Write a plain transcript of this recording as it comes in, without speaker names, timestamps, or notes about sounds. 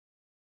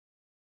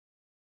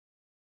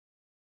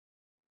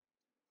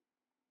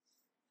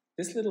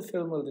This little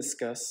film will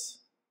discuss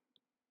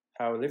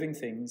how living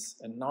things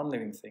and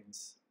non-living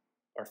things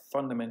are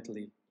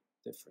fundamentally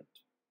different.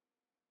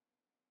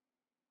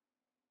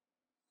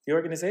 The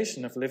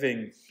organization of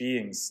living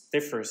beings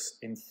differs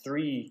in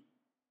three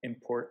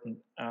important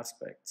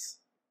aspects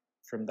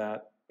from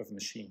that of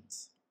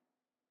machines.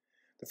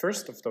 The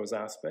first of those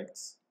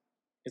aspects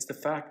is the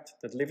fact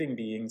that living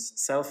beings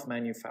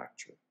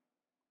self-manufacture.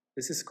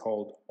 This is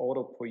called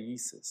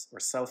autopoiesis, or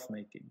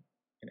self-making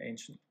in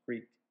ancient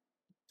Greek.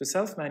 To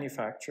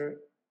self-manufacture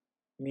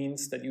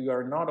means that you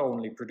are not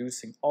only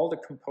producing all the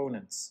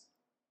components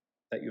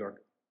that you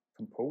are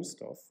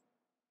composed of,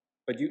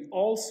 but you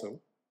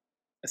also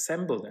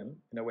assemble them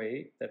in a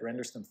way that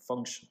renders them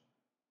functional.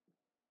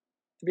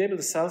 To be able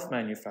to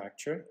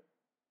self-manufacture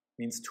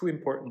means two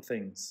important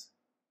things.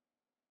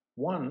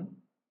 One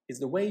is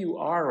the way you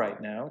are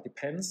right now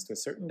depends to a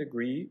certain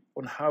degree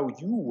on how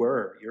you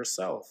were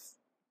yourself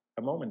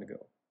a moment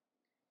ago.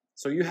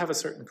 So you have a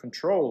certain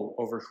control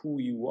over who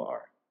you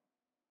are.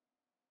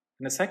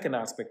 And the second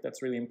aspect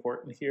that's really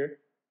important here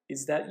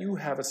is that you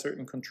have a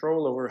certain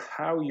control over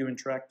how you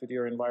interact with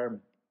your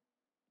environment.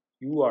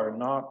 You are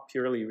not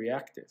purely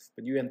reactive,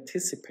 but you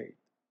anticipate.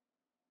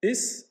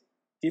 This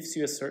gives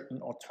you a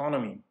certain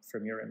autonomy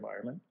from your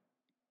environment,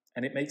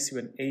 and it makes you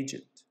an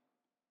agent,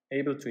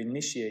 able to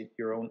initiate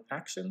your own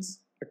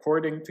actions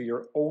according to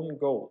your own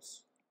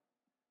goals.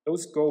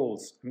 Those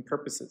goals and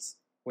purposes,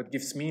 what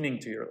gives meaning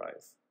to your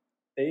life,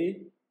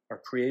 they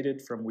are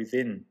created from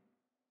within.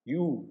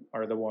 You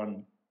are the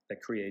one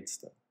that creates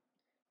them.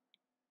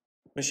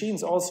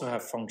 Machines also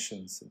have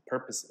functions and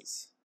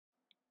purposes,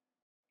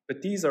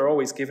 but these are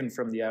always given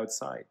from the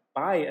outside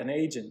by an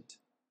agent,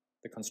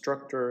 the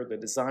constructor, the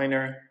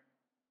designer,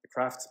 the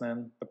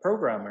craftsman, the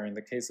programmer in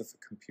the case of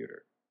a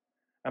computer.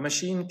 A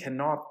machine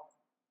cannot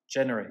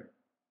generate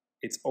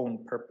its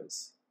own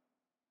purpose.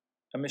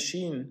 A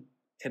machine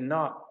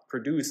cannot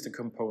produce the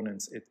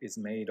components it is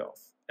made of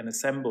and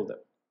assemble them.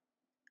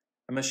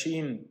 A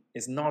machine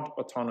is not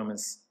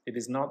autonomous, it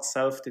is not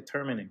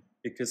self-determining,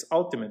 because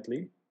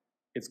ultimately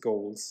its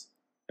goals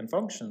and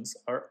functions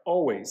are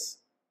always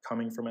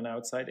coming from an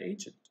outside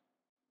agent.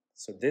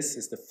 So this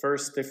is the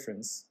first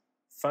difference,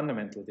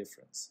 fundamental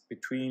difference,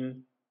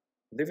 between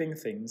living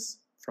things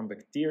from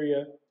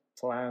bacteria,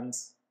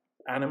 plants,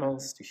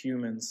 animals to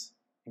humans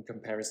in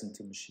comparison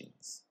to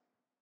machines.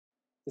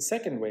 The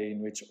second way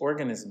in which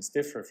organisms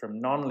differ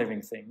from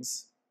non-living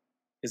things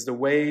is the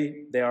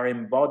way they are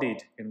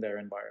embodied in their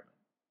environment.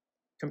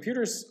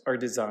 Computers are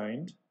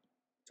designed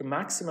to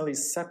maximally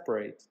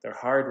separate their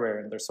hardware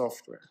and their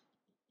software.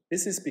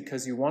 This is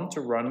because you want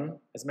to run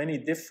as many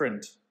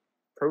different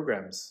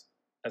programs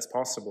as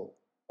possible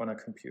on a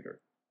computer.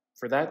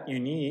 For that, you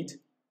need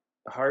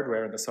the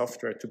hardware and the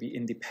software to be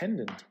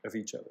independent of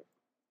each other.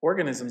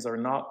 Organisms are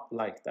not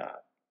like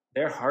that.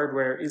 Their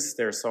hardware is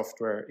their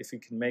software, if you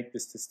can make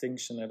this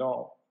distinction at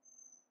all.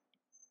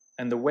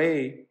 And the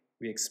way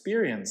we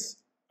experience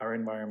our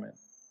environment,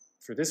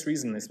 for this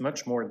reason, is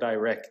much more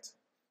direct.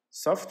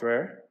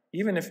 Software,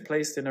 even if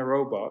placed in a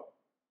robot,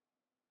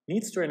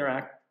 needs to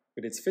interact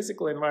with its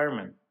physical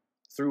environment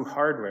through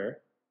hardware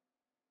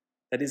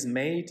that is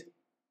made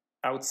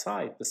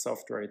outside the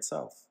software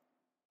itself.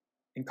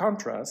 In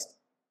contrast,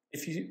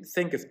 if you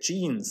think of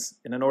genes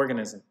in an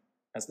organism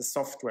as the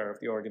software of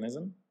the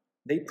organism,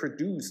 they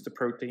produce the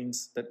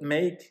proteins that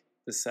make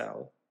the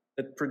cell,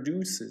 that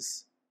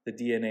produces the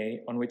DNA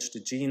on which the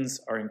genes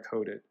are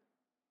encoded.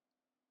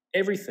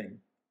 Everything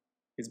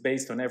is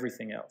based on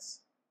everything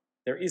else.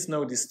 There is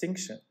no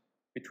distinction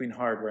between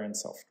hardware and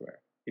software,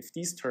 if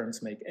these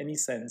terms make any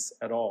sense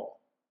at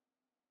all.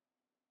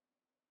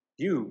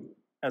 You,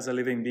 as a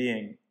living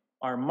being,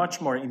 are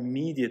much more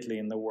immediately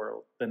in the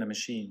world than a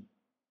machine.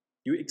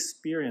 You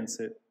experience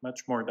it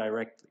much more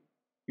directly.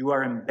 You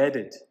are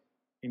embedded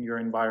in your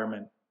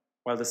environment,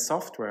 while the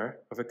software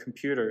of a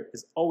computer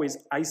is always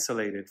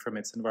isolated from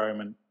its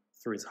environment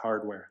through its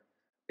hardware.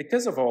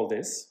 Because of all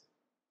this,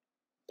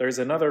 there is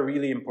another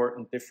really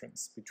important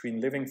difference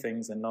between living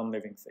things and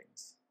non-living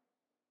things.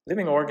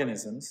 Living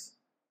organisms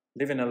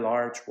live in a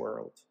large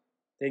world.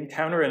 They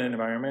encounter an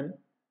environment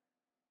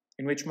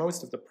in which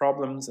most of the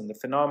problems and the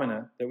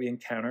phenomena that we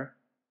encounter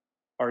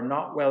are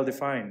not well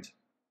defined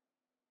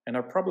and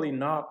are probably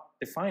not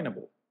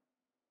definable.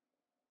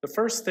 The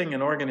first thing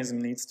an organism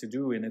needs to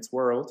do in its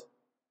world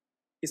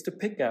is to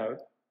pick out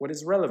what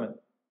is relevant,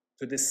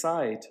 to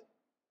decide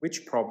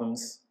which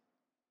problems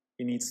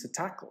it needs to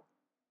tackle,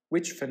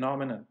 which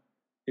phenomena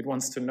it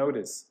wants to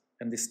notice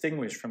and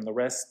distinguish from the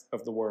rest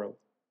of the world.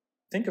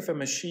 Think of a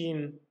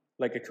machine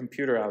like a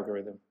computer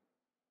algorithm.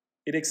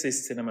 It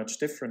exists in a much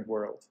different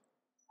world.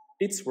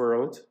 Its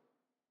world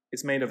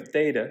is made of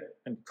data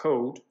and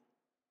code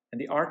and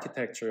the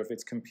architecture of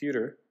its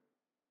computer,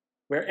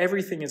 where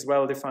everything is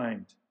well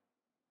defined.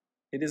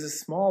 It is a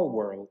small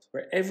world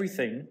where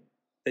everything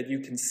that you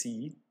can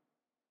see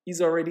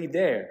is already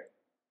there.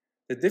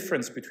 The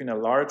difference between a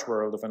large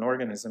world of an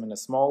organism and a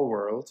small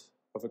world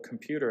of a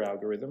computer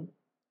algorithm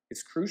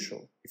is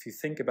crucial if you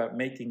think about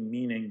making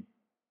meaning,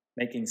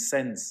 making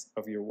sense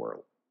of your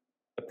world.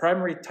 The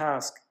primary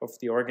task of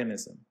the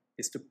organism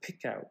is to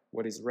pick out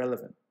what is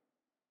relevant.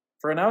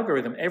 For an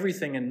algorithm,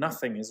 everything and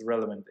nothing is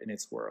relevant in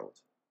its world.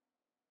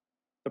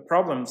 The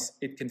problems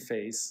it can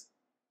face,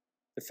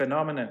 the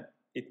phenomena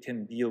it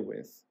can deal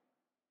with,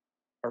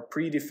 are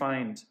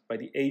predefined by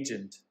the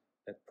agent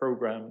that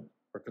programmed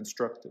or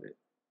constructed it.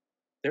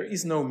 There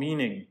is no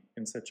meaning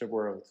in such a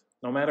world,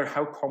 no matter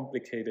how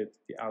complicated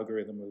the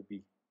algorithm will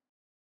be.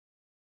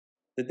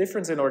 The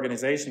difference in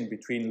organization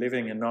between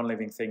living and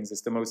non-living things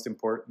is the most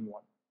important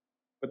one.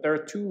 But there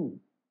are two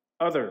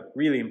other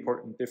really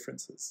important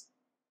differences.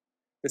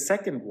 The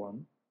second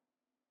one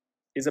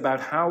is about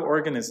how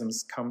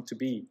organisms come to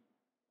be.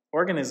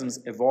 Organisms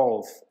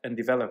evolve and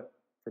develop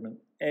from an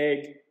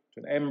egg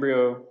to an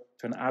embryo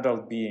to an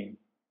adult being.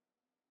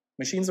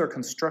 Machines are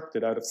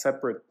constructed out of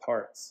separate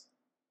parts.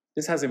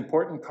 This has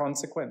important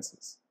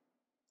consequences.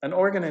 An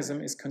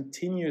organism is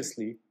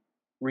continuously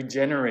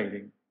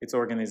regenerating its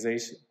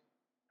organization.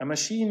 A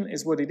machine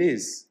is what it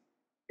is.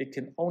 It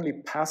can only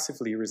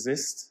passively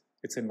resist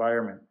its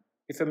environment.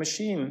 If a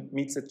machine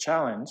meets a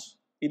challenge,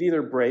 it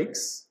either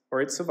breaks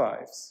or it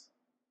survives.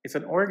 If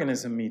an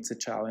organism meets a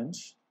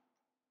challenge,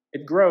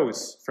 it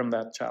grows from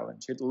that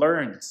challenge. It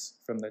learns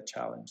from that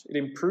challenge. It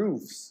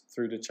improves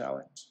through the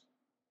challenge.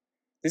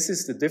 This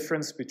is the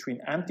difference between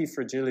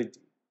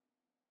anti-fragility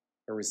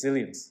or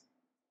resilience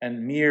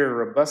and mere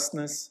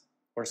robustness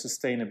or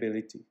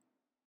sustainability.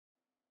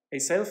 A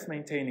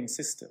self-maintaining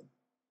system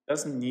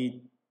doesn't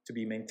need to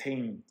be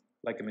maintained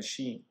like a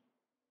machine.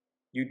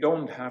 You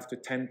don't have to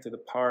tend to the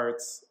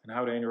parts and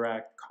how they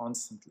interact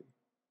constantly,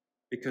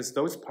 because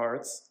those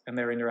parts and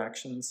their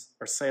interactions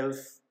are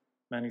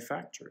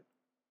self-manufactured.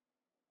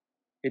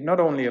 It not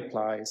only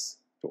applies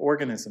to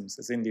organisms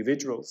as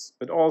individuals,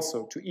 but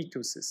also to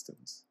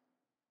ecosystems,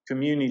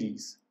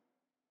 communities,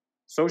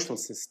 social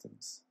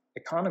systems,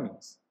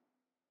 economies.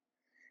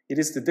 It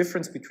is the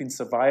difference between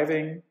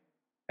surviving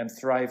and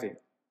thriving.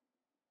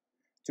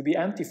 To be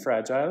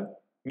anti-fragile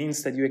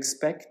means that you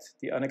expect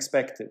the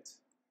unexpected.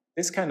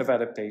 This kind of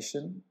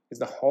adaptation is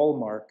the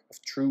hallmark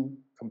of true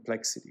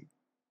complexity,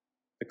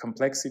 the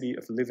complexity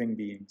of living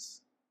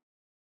beings.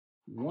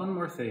 One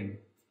more thing,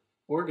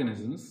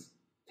 organisms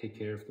take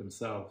care of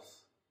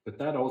themselves, but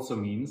that also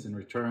means, in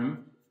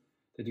return,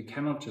 that you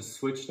cannot just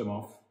switch them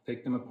off,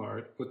 take them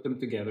apart, put them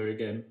together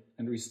again,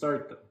 and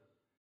restart them.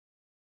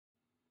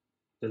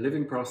 The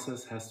living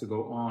process has to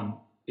go on.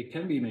 It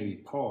can be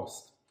maybe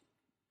paused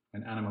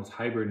when animals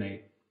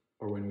hibernate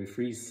or when we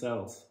freeze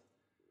cells,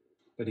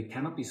 but it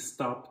cannot be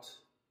stopped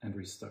and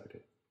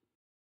restarted.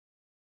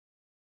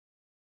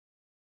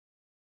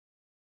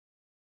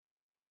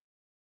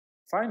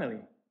 Finally,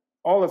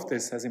 all of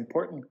this has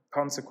important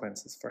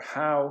consequences for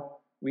how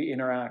we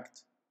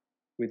interact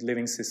with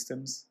living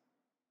systems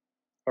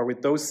or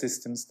with those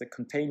systems that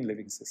contain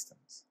living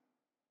systems.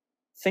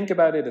 Think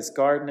about it as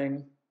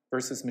gardening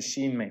versus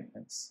machine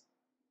maintenance,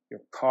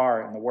 your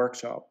car in the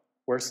workshop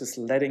versus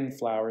letting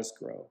flowers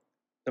grow.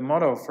 The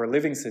motto for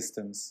living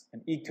systems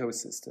and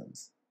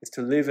ecosystems is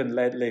to live and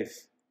let live.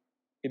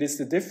 It is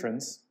the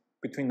difference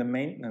between the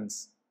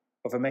maintenance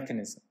of a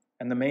mechanism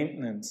and the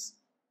maintenance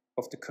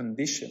of the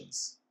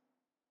conditions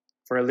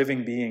for a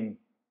living being,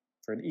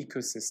 for an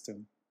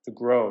ecosystem to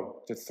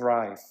grow, to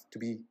thrive, to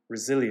be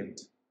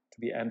resilient, to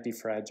be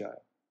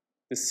anti-fragile.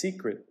 The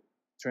secret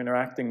to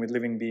interacting with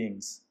living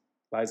beings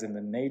lies in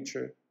the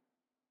nature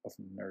of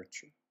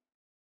nurture.